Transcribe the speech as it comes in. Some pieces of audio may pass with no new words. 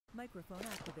Microphone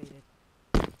activated.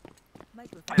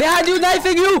 Behind you,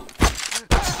 knifing you!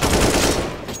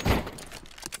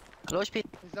 Low speed.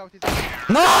 He's out, he's out.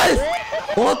 Nice!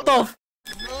 What the f?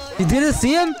 You didn't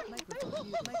see him?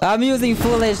 I'm using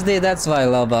full HD, that's why,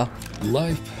 Loba.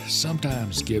 Life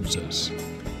sometimes gives us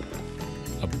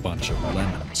a bunch of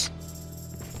lemons.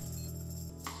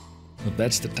 But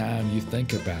that's the time you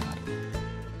think about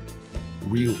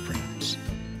real friends.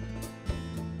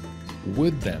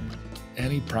 With them,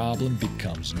 any problem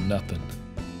becomes nothing.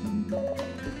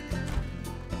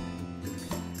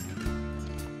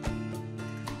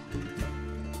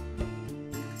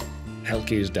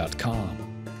 Hellcase.com.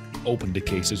 Open the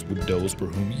cases with those for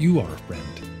whom you are a friend,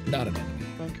 not an enemy.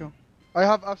 Thank you. I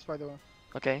have ups by the way.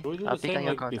 Okay, Do we do I'll the pick on same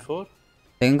your like corner. before?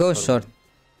 They can go short.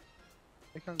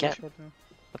 I can go Yeah. short now.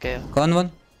 Okay. Con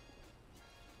one.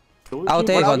 Do we Out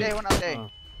do A, one- one. One out A.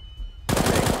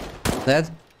 Dead.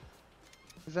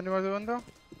 Is anyone the window?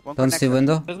 One Don't see connector.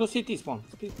 window. Let's go CT spawn.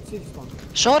 CT spawn.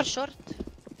 Short, short.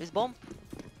 Is bomb.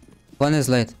 One is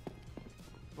late.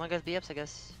 One guy's BFs, I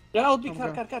guess. Yeah, out big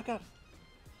Okay. car.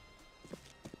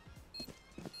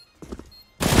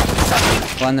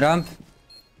 One ramp.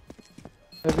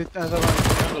 Maybe another one.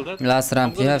 Handle that. Last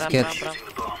ramp. You have kit. Ramp.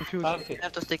 Defuse. Okay. You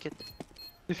have to stick it.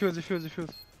 Defuse, defuse,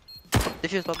 defuse.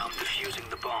 Defuse bomb.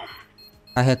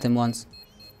 I hit him once.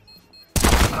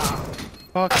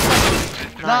 Fuck.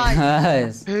 Nice.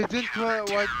 Nice. He didn't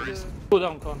wipe the... Go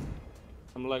down, con.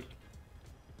 I'm like,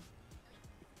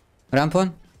 Ramp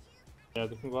one. yeah,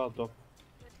 they can go out top.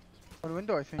 One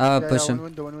window, I think. Push him. One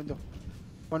window, one window.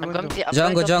 One I'm window. coming. I'm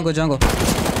Jungle, going jungle, jungle.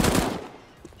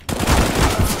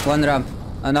 One ramp.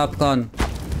 An up con.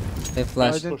 They I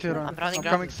flash. didn't hear him. I'm running I'm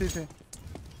ramp. coming CT.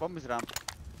 Bomb is ramp.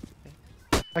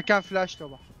 I can't flash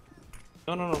though.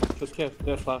 No. Just care.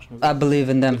 They're flashing. I believe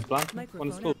in them. Just plant. One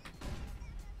is full.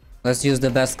 Let's use the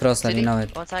best cross and you know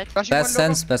it. One side. Flashing Best one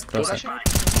logo. sense, best cross. Flashing.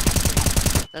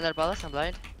 Then they're palace. I'm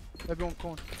blind. Maybe on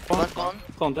cone. One gone.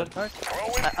 Con dead. Nice.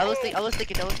 I will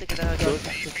stick it. Then I'll go.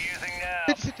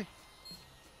 City.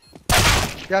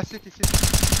 Yeah, city.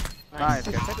 Nice.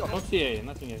 Don't see A,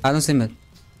 nothing A. I don't see mid.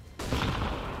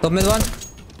 Top mid one.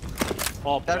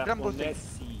 Oh, They're crap, ramp one boosting.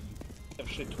 Messi.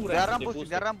 Actually, two They are ramps, ramp they boosting, boosted.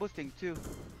 they are ramp boosting too.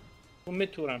 One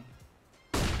mid, two ramp.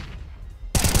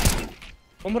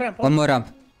 One more ramp. One more ramp.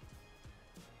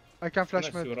 I can flash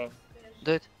Nice, mid. you're out.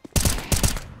 Do it.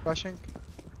 Flashing.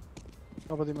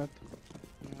 Nobody mid.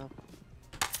 No.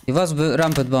 He was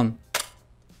ramped bomb.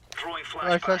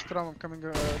 I flashed ram, I'm coming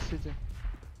city.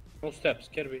 No steps,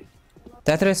 Kirby.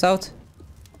 Tetris out.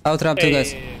 Out ramp, two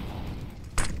guys. Hey.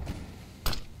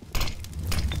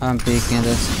 I'm peeking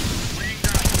this.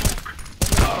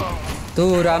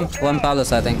 Two ramp, one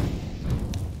palace, I think.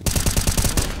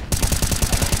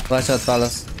 Watch out,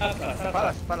 palace.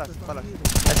 Palace.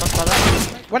 That's one palace.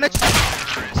 One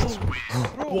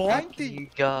HP! Bro, 90!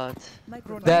 God.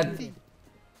 Microphone Dead. muted.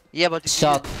 Yeah, but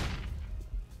Shot.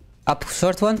 Up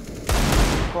short one.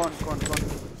 Con.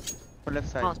 On left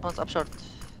side. Spawns up short.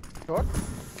 Short?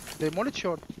 They mollied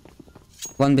short.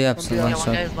 One B ups, Yeah, one Yeah, one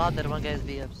guy short. is ladder, one guy is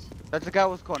BFs. That's the guy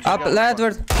who's con. Up,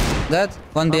 ladder. Dead.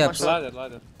 One B One ups.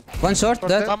 Ladder. One short,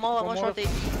 dead. One more short.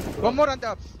 One more and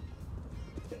ups.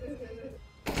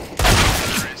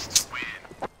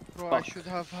 Bro, I should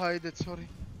have hide it, sorry.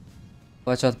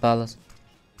 Watch out, palace.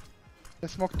 They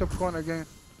smoked up con again.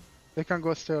 They can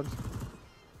go stairs.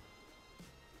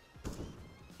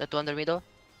 That two under middle.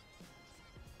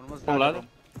 One ladder.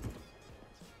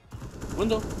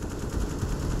 Window.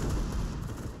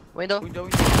 Window. Window.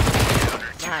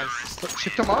 Nice.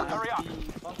 Shift them out?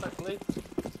 Contact late.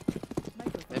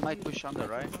 They might push under,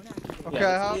 right? Okay,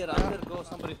 Yeah, here, I under, go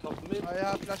somebody top mid.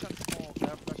 have flash and smoke. I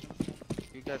have flash and smoke.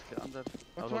 You guys get under.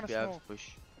 What I you wanna hope you have smoke? push.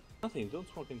 Nothing, don't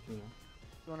smoke anything now.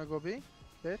 You wanna go B?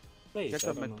 Wait, Get I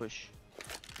up don't mid know. push.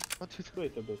 What you do?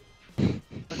 Wait a bit. Okay,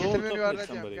 Go tell me top when you are mid, ready, I'm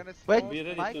somebody. gonna Wait, smoke. Be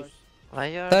ready Mike? to... Why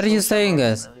you What are you saying,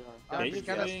 guys? Okay, I'm you just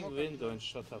gonna saying smoke. window and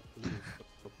shut up, please.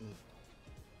 Top mid.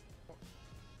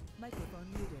 Microphone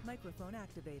muted. Microphone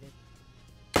activated.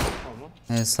 Oh, no?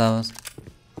 Yes, I was.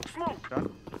 Done.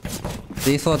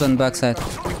 Default on backside.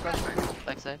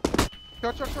 Backside.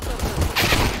 Short.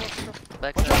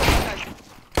 Backside.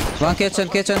 One kitchen.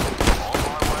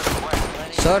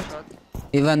 Short.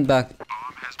 He went back.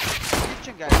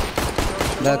 Kitchen guys.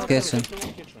 That kitchen.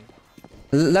 Kitchen.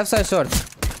 Left side short.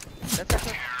 That's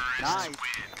it. Nice.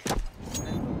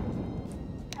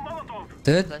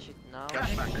 Dude. Flash it now.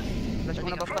 Flash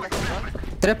one above palace.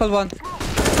 Triple one.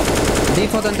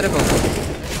 Default and triple.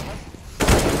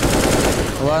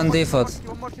 One default.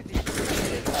 One more city.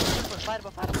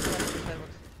 Firebox.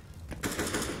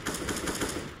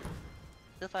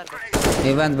 Still firebox.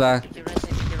 He went back. Keep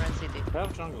rinsing.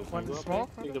 Have jungle. Can One you go up smoke,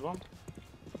 there? Take the bomb.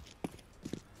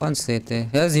 One city.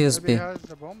 Here's Maybe USP. he has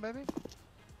the bomb, baby.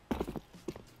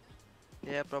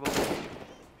 Yeah, probably.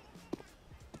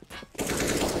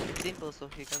 Simple, so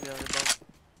he can be on the bomb.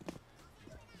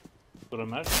 For a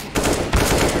match.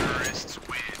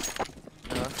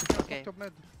 No, okay.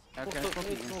 I Smoke can top smoke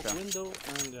mid, the smoke insta. window,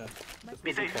 and yeah. Let's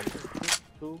go top.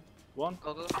 2, 1.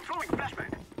 Go, go.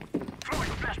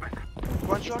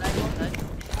 One shot. Side.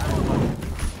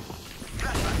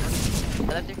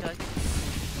 Electric, electric.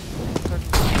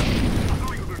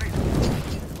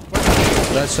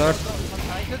 That short.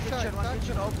 Kitchen, one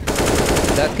kitchen open.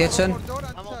 That kitchen. One more door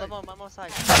and side. I'm on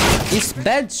side. It's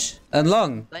bench and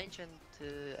long. Lunch and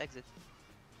exit.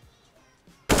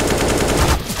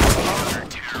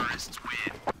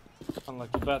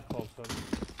 Unlucky, bad call, sorry.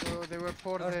 So they were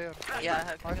 4 there.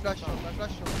 Yeah, I I have. flash shot, I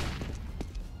flash shot.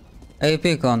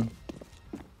 AP con.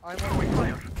 I'm on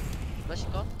Flash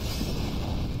it on.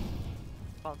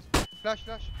 Found. flash,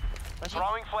 flash. Flashing.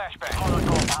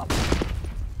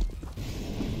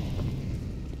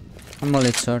 I'm all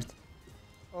it short.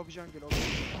 Off jungle, off.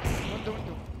 Window,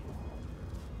 window.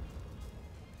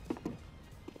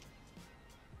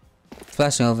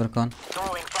 Flashing over con.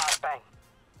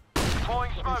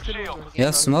 He's still window.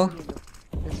 Yes, smoke.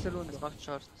 He's still window. Smoke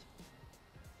short.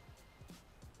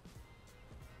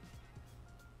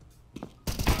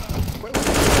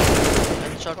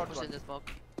 And short Short push one. in the smoke.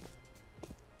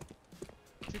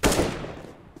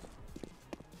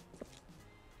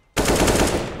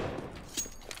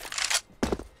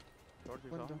 Short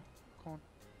is Window. on. Con.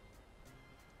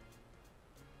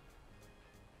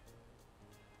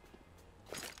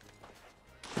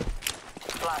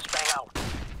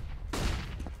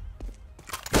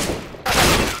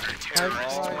 Nice try,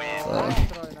 nice try, nice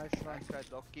try. Nice try,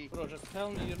 Docky. Bro, just tell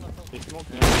me you're not. They smoke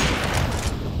me.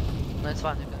 No, it's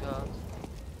fine. You can go out.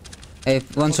 Hey,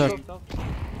 one short.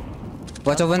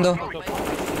 Watch a window.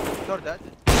 Door that.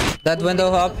 That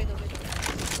window up. Window.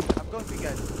 I'm going to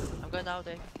guys. I'm going out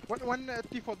there. One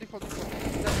default.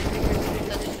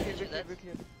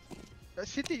 That is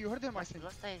City, you heard him, I think.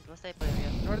 Last time player,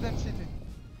 yeah. You heard them, City.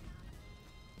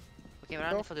 Okay, I'm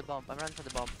running for the bomb. I'm running for the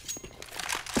bomb.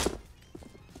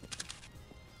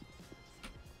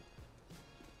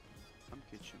 I'm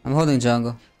kitchen. I'm holding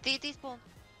jungle. TT spawn.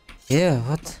 Yeah,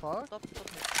 what? Fuck. Stop.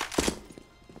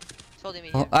 Sold him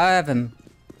Oh, here. I have him.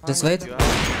 Just wait. You have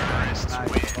nice.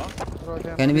 Bro,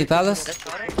 damn. Can he be palace? That's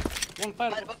short. One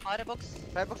fire. Firebox.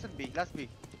 Firebox and B. Last B.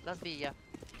 Last B, yeah.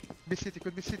 Be City,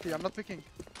 could be City. I'm not picking.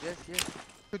 Yes, yes.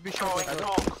 Could be short.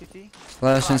 City.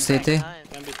 Flashing city. Nice.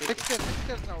 Can be Six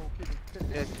stairs now, okay.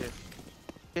 Yes, yes.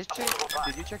 Just check.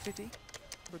 Did you check City?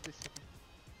 Could be City.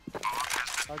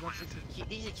 I don't see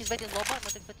City. He's betting low bar,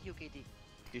 not expecting you, KD.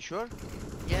 You sure?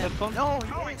 Yeah. No,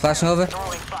 Flashing over.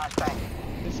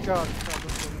 This car, don't go.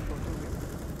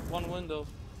 one window.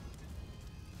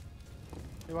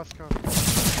 He was car.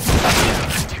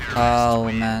 Oh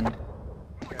man.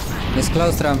 It's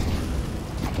close ram.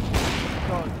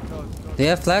 Close. Do you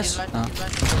have flash? He's right, No. he's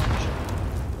right.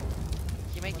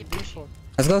 He make it push. Default.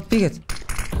 Let's go pick it.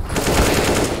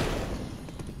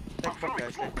 take bomb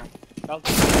guys, take bomb.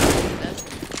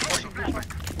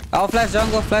 I'll flash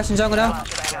jungle, flashing jungle now.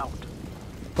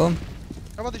 Boom.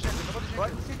 Nobody jungle, nobody What?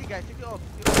 jungle. City guys, City off.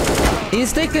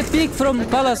 He's taking a peek from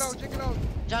palace. Jungle out.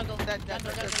 Jungle. Jungle.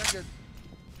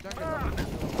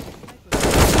 I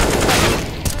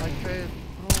failed.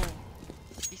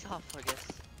 He's half, I guess.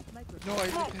 No, I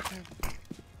didn't hit him.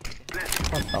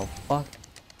 What the fuck?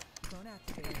 Microphone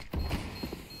activated.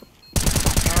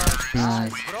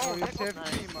 Nice. Bro, you saved me,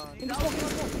 man.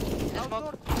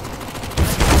 Smoke.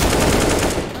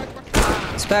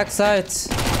 It's backside.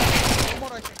 One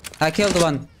more, I think. I killed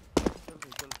one.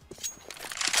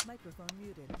 Microphone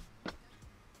muted.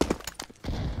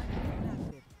 Microphone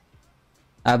active.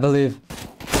 I believe.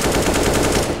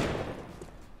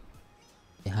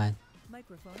 Behind.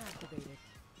 Microphone activated.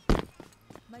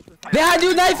 Microphone. Behind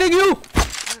you, knifing you!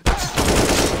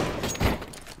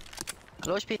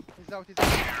 Low HP. He's out, he's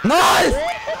out. Nice!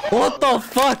 What the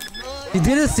fuck? You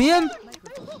didn't see him?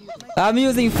 Microphone mute. I'm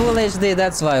using full HD,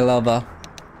 that's why, Loba.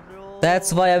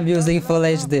 That's why I'm using full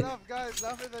HD. Laugh, guys,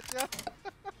 laugh at that,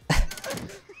 yeah.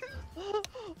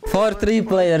 4-3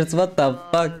 players, what the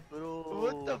fuck?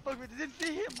 What the fuck? We didn't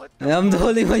see him. What the I'm the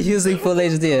only one using full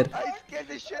HD here. I scared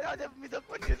the shit out of me the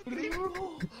fucking screen.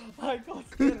 I got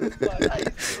scared. I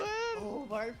swear. Oh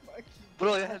my fucking.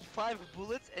 Bro, you had 5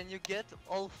 bullets and you get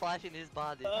all 5 in his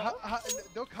body. Doc,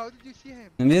 how did you see him?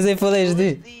 I'm using full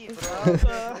HD. HD,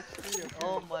 bro.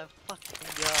 Oh my fucking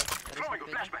god.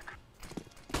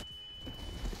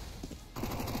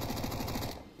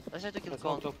 Let's try to kill Let's go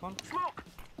con. top one.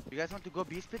 You guys want to go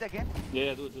B split again?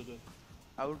 Yeah, do it.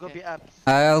 I will go Okay. B up.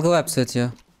 I'll go up with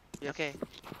you. Okay,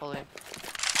 follow him.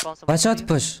 Spawn someone Watch for out, you.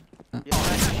 push. Yeah.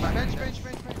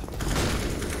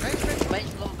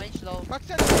 Bench. Bench low.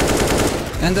 Backside.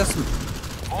 And the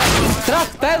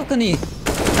trap balcony.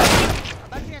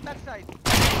 Backside.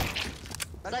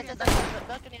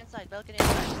 Side, balcony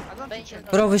inside. I don't Bench,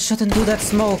 think Bro, we shouldn't do that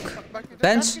smoke.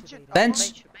 Bench. Kitchen.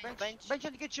 Bench. Bench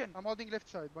and kitchen. I'm holding left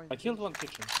side. Bind. I killed one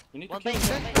kitchen. You need to One kill bench.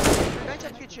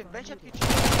 Bench and kitchen.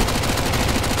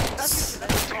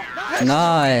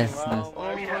 Nice. Oh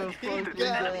my fucking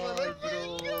god,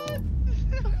 bro.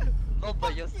 Oh,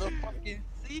 but you're so fucking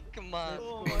sick, man.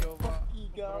 Oh my fucking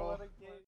god.